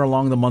somewhere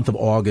along the month of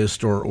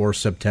August or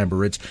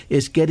September.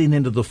 It's getting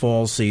into the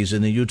fall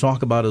season, and you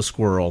talk about a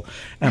squirrel.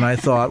 And I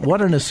thought,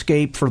 what an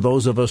escape for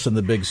those of us in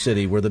the big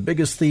city, where the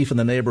biggest thief in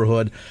the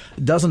neighborhood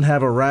doesn't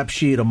have a rap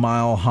sheet a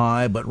mile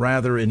high, but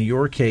rather, in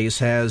your case,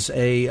 has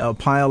a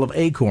pile of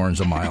acorns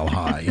a mile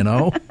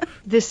high,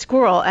 This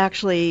squirrel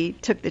actually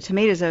took the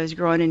tomatoes I was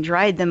growing and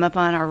dried them up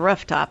on our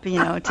rooftop,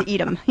 to eat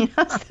them.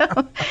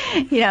 So,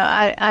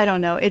 I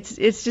don't know.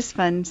 It's just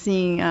fun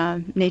seeing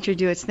nature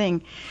do its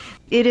thing.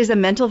 It is a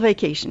mental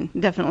vacation,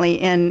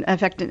 definitely. And in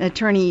fact, an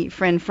attorney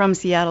friend from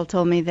Seattle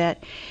told me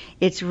that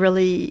it's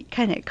really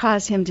kind of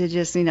caused him to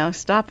just,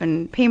 stop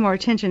and pay more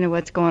attention to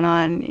what's going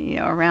on,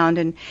 around.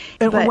 And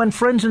when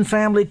friends and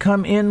family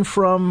come in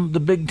from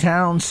the big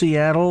town,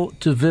 Seattle,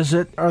 to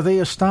visit, are they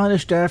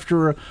astonished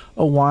after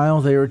a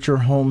while there at your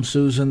home,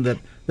 Susan, that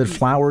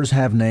flowers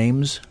have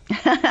names?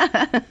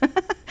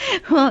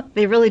 Well,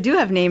 they really do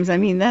have names. I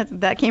mean,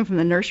 that came from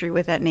the nursery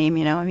with that name,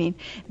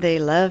 they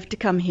love to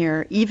come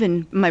here.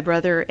 Even my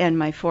brother and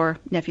my 4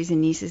 nephews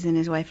and nieces and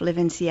his wife live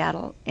in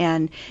Seattle,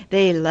 and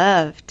they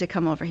love to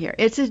come over here.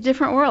 It's a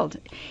different world.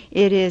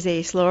 It is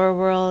a slower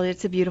world.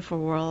 It's a beautiful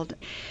world.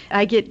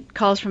 I get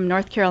calls from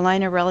North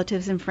Carolina,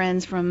 relatives and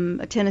friends from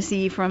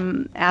Tennessee,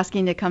 from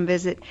asking to come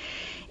visit.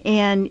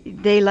 And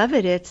they love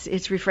it.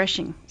 It's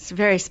refreshing. It's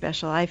very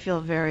special. I feel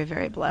very,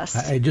 very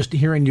blessed. Just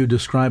hearing you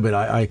describe it,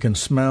 I can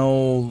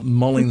smell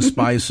mulling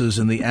spices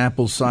in the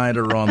apple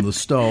cider on the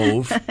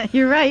stove.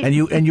 You're right. And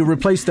you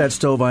replaced that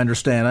stove, I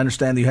understand. I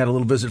understand that you had a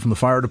little visit from the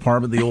fire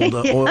department. The old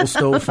oil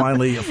stove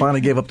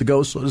finally gave up the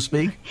ghost, so to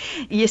speak.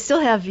 You still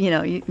have,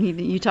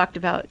 you talked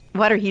about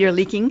water heater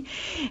leaking,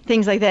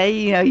 things like that.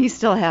 You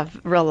still have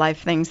real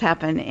life things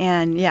happen.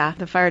 And yeah,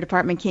 the fire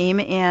department came,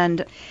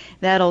 and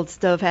that old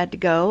stove had to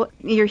go.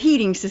 Your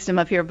heating system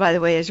up here, by the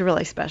way, is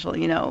really special.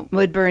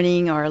 Wood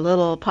burning or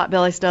little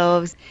potbelly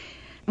stoves.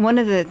 One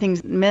of the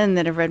things men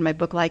that have read my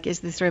book like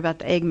is the story about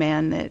the egg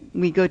man, that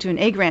we go to an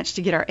egg ranch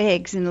to get our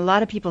eggs, and a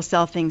lot of people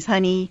sell things,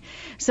 honey,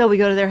 so we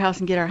go to their house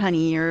and get our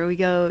honey, or we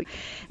go,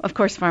 of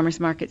course, farmers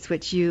markets,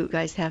 which you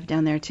guys have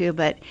down there too,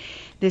 but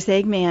this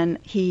egg man,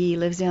 he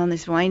lives down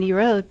this windy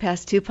road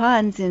past 2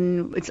 ponds,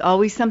 and it's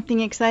always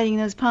something exciting in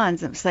those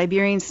ponds,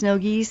 Siberian snow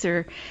geese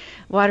or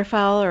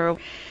waterfowl or...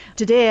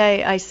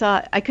 Today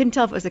I couldn't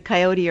tell if it was a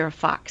coyote or a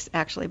fox,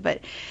 actually,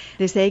 but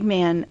this egg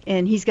man,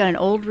 and he's got an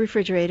old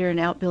refrigerator, an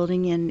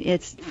outbuilding, and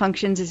it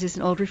functions as just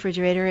an old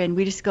refrigerator, and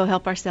we just go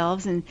help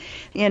ourselves. And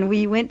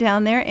we went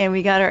down there, and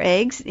we got our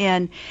eggs,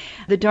 and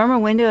the dormer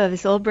window of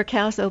this old brick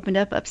house opened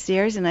up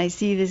upstairs, and I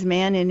see this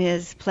man in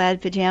his plaid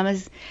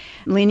pajamas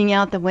leaning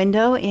out the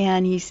window,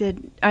 and he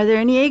said, "Are there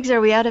any eggs? Are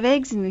we out of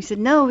eggs?" And we said,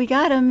 "No, we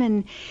got them."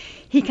 And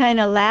he kind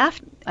of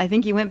laughed. I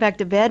think he went back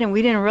to bed, and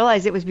we didn't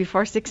realize it was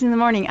before 6 in the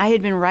morning. I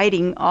had been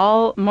writing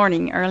all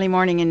morning, early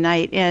morning and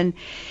night, and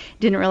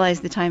didn't realize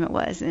the time it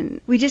was.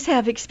 And we just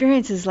have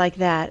experiences like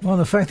that. Well,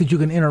 the fact that you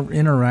can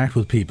interact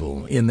with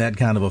people in that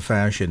kind of a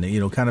fashion,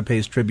 kind of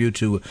pays tribute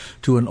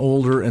to an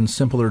older and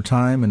simpler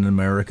time in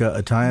America,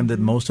 a time that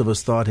most of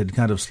us thought had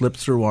kind of slipped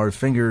through our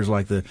fingers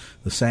like the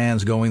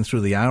sands going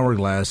through the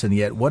hourglass. And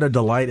yet what a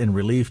delight and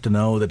relief to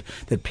know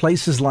that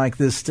places like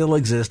this still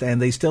exist,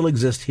 and they still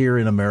exist here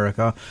in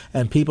America,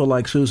 and people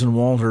like Susan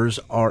Walters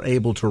are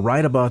able to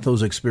write about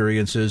those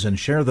experiences and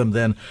share them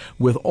then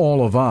with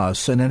all of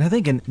us. And I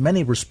think in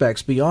many respects,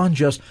 beyond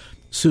just,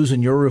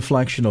 Susan, your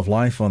reflection of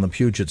life on the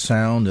Puget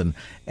Sound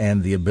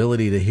and the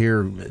ability to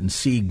hear and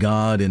see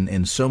God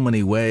in so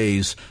many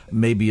ways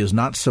maybe is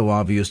not so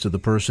obvious to the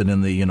person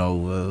in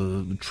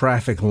the,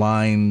 traffic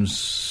lines,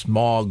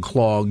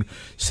 smog-clogged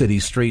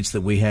city streets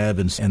that we have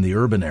in the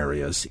urban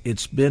areas.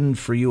 It's been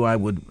for you, I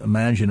would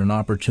imagine, an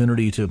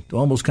opportunity to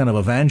almost kind of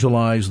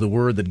evangelize the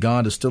word that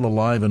God is still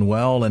alive and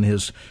well, and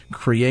His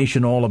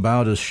creation all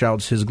about us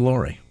shouts His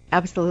glory.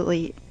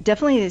 Absolutely.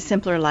 Definitely a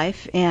simpler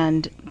life,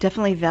 and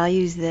definitely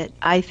values that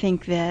I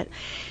think that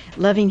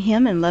loving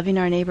him and loving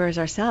our neighbor as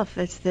ourselves,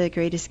 that's the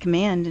greatest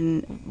command,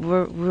 and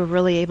we're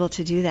really able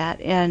to do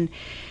that. And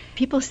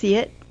people see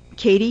it.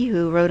 Katie,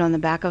 who wrote on the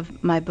back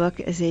of my book,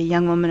 is a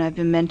young woman I've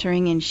been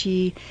mentoring, and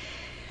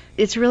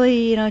it's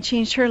really,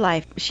 changed her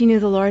life. She knew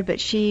the Lord, but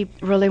she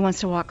really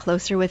wants to walk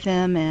closer with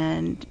him,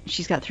 and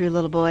she's got 3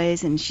 little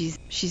boys, and she's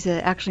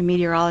actually a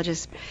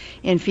meteorologist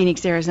in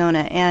Phoenix,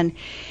 Arizona, and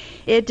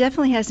it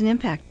definitely has an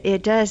impact.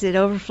 It does. It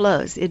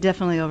overflows. It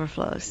definitely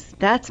overflows.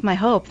 That's my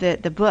hope,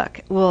 that the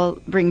book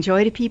will bring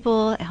joy to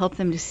people, help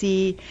them to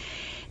see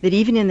that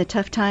even in the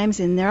tough times,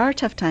 and there are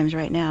tough times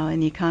right now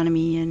in the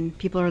economy, and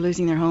people are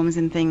losing their homes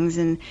and things,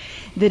 and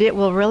that it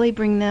will really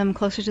bring them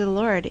closer to the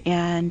Lord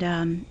and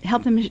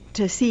help them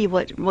to see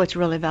what's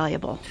really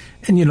valuable.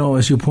 And,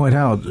 as you point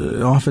out,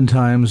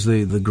 oftentimes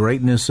the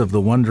greatness of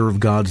the wonder of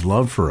God's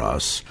love for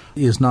us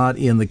is not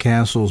in the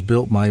castles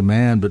built by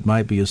man, but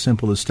might be as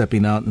simple as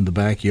stepping out in the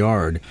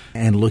backyard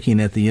and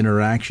looking at the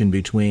interaction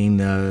between,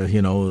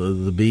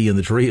 the bee and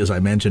the tree, as I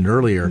mentioned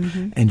earlier,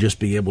 and just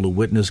be able to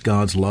witness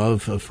God's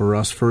love for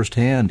us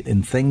firsthand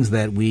in things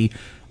that we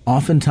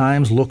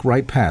oftentimes look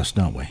right past,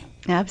 don't we?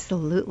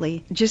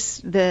 Absolutely.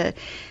 Just the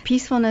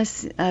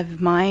peacefulness of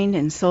mind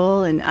and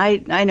soul. And I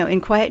know, in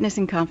quietness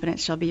and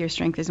confidence shall be your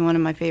strength is one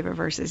of my favorite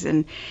verses.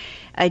 And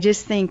I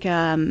just think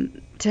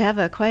to have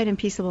a quiet and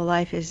peaceable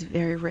life is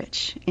very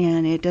rich.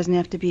 And it doesn't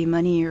have to be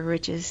money or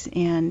riches.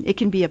 And it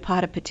can be a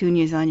pot of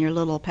petunias on your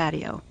little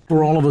patio.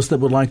 For all of us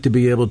that would like to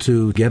be able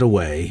to get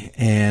away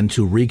and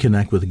to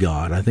reconnect with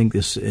God, I think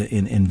this,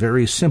 in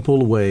very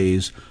simple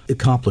ways,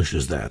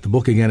 accomplishes that. The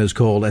book, again, is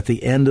called At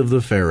the End of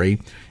the Ferry,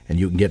 and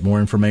you can get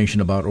more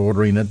information about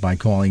ordering it by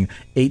calling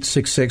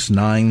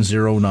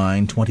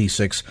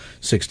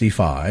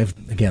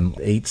 866-909-2665. Again,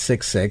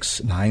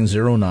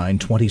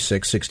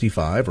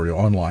 866-909-2665, or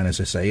online,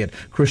 as I say, at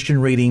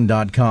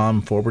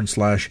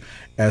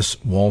christianreading.com/S.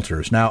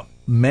 Walters. Now,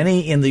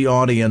 many in the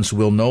audience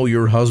will know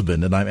your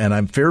husband, and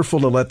I'm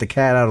fearful to let the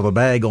cat out of the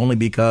bag only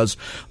because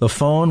the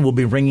phone will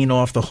be ringing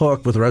off the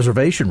hook with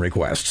reservation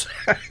requests.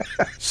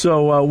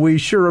 So we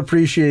sure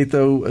appreciate,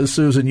 though,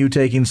 Susan, you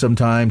taking some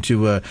time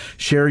to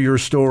share your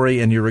story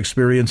and your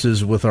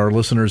experiences with our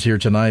listeners here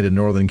tonight in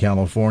Northern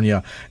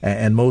California,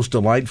 and most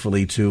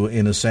delightfully to,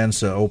 in a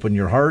sense, open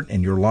your heart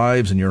and your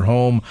lives and your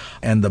home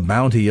and the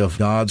bounty of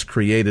God's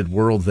created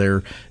world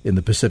there in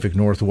the Pacific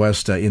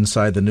Northwest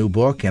inside the new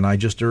book. And I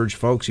just urge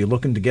folks, you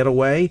looking to get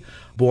away?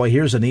 Boy,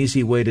 here's an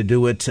easy way to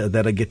do it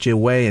that'll get you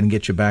away and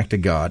get you back to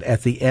God.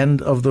 At the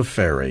End of the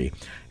Ferry.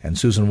 And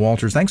Susan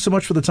Walters, thanks so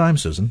much for the time,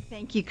 Susan.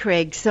 Thank you,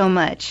 Craig, so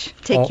much.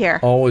 Take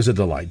care. Always a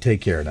delight. Take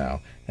care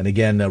now. And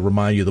again,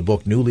 remind you, the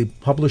book newly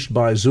published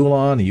by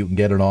Xulon. You can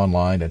get it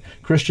online at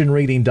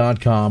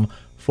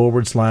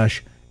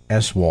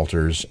christianreading.com/S.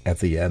 Walters, At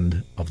the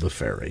End of the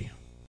Ferry.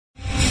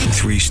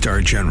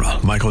 3-star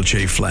General Michael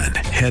J. Flynn,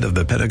 head of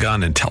the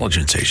Pentagon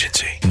Intelligence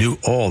Agency, knew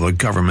all the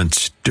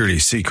government's dirty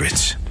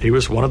secrets. He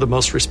was one of the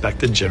most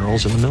respected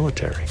generals in the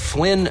military.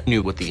 Flynn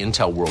knew what the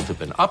intel world had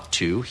been up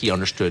to. He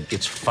understood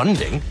its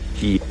funding.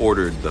 He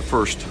ordered the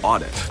first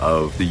audit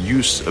of the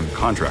use of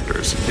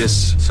contractors.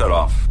 This set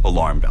off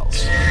alarm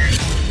bells.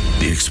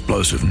 The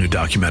explosive new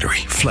documentary,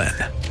 Flynn,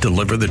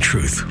 Deliver the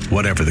Truth,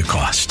 Whatever the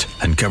Cost,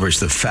 uncovers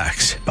the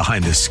facts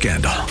behind this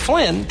scandal.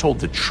 Flynn told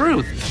the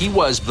truth. He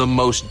was the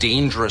most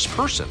dangerous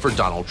person for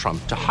Donald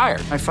Trump to hire.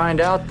 I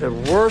find out the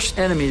worst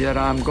enemy that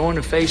I'm going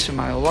to face in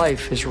my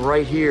life is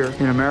right here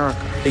in America.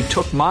 They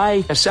took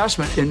my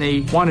assessment and they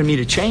wanted me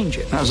to change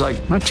it. And I was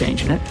like, I'm not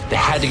changing it. They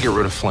had to get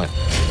rid of Flynn.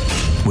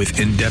 With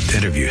in-depth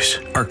interviews,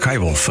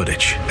 archival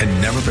footage,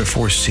 and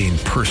never-before-seen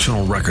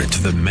personal records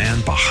of the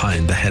man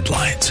behind the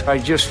headlines. I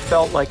just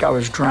felt like I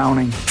was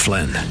drowning.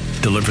 Flynn,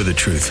 Deliver the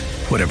Truth,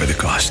 Whatever the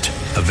Cost.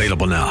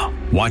 Available now.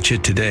 Watch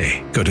it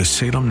today. Go to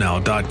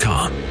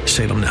salemnow.com.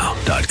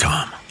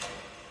 salemnow.com.